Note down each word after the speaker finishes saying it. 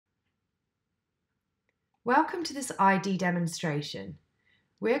Welcome to this ID demonstration.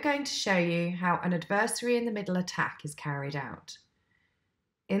 We're going to show you how an adversary in the middle attack is carried out.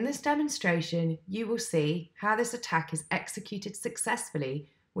 In this demonstration, you will see how this attack is executed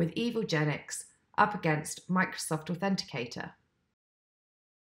successfully with Evilginx up against Microsoft Authenticator.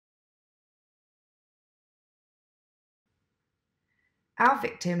 Our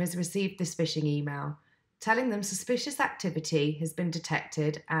victim has received this phishing email telling them suspicious activity has been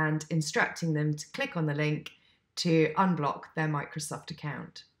detected and instructing them to click on the link to unblock their Microsoft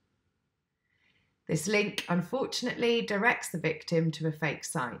account. This link unfortunately directs the victim to a fake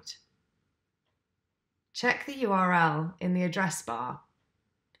site. Check the URL in the address bar.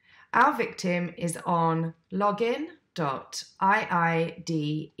 Our victim is on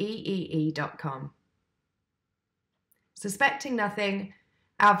login.iidee.com. Suspecting nothing,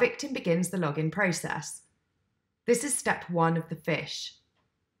 our victim begins the login process. This is step 1 of the phish.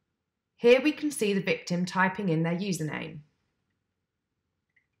 Here we can see the victim typing in their username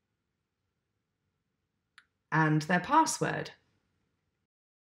and their password.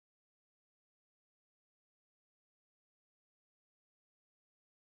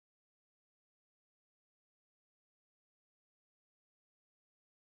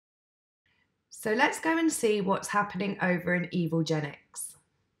 So let's go and see what's happening over in Evilginx.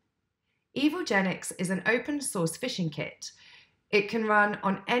 Evilginx is an open source phishing kit. It can run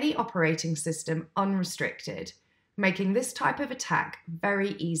on any operating system unrestricted, making this type of attack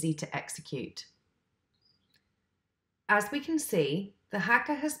very easy to execute. As we can see, the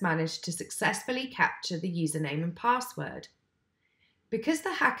hacker has managed to successfully capture the username and password. Because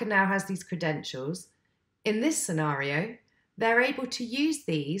the hacker now has these credentials, in this scenario, they're able to use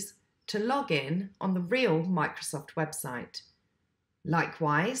these to log in on the real Microsoft website.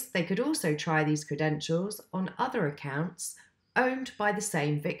 Likewise, they could also try these credentials on other accounts owned by the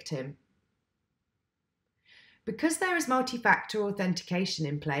same victim. Because there is multi-factor authentication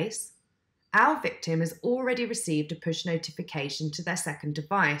in place, our victim has already received a push notification to their second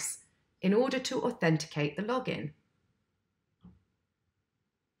device in order to authenticate the login.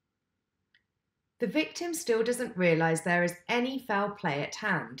 The victim still doesn't realise there is any foul play at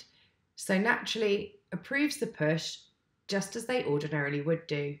hand, so naturally approves the push just as they ordinarily would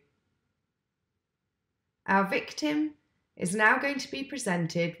do. Our victim is now going to be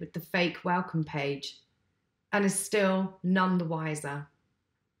presented with the fake welcome page and is still none the wiser.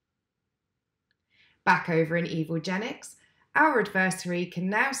 Back over in Evilginx, our adversary can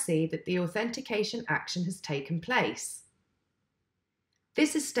now see that the authentication action has taken place.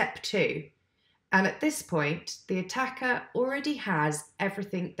 This is step 2, and at this point, the attacker already has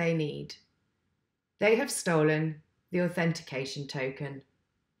everything they need. They have stolen the authentication token.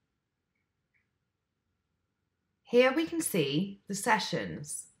 Here we can see the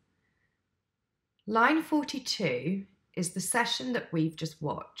sessions. Line 42 is the session that we've just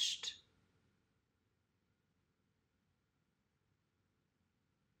watched.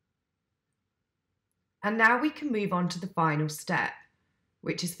 And now we can move on to the final step,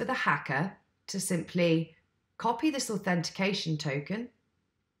 which is for the hacker to simply copy this authentication token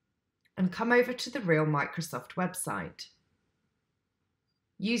and come over to the real Microsoft website.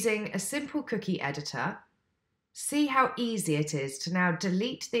 Using a simple cookie editor, see how easy it is to now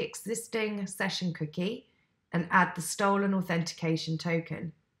delete the existing session cookie and add the stolen authentication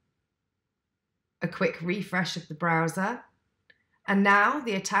token. A quick refresh of the browser, and now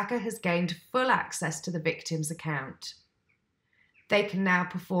the attacker has gained full access to the victim's account. They can now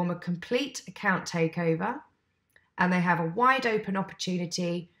perform a complete account takeover, and they have a wide open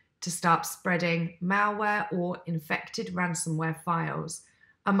opportunity to start spreading malware or infected ransomware files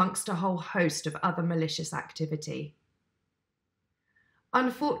amongst a whole host of other malicious activity.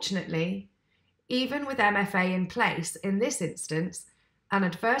 Unfortunately, even with MFA in place, in this instance, an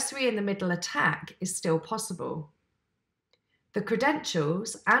adversary in the middle attack is still possible. The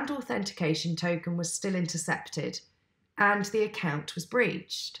credentials and authentication token was still intercepted, and the account was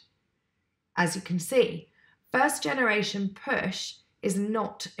breached. As you can see, first generation push is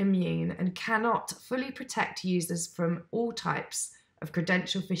not immune and cannot fully protect users from all types of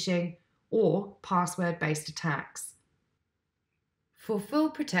credential phishing or password-based attacks. For full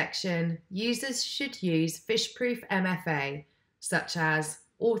protection, users should use phish-proof MFA, such as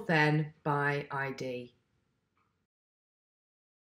Authn by ID.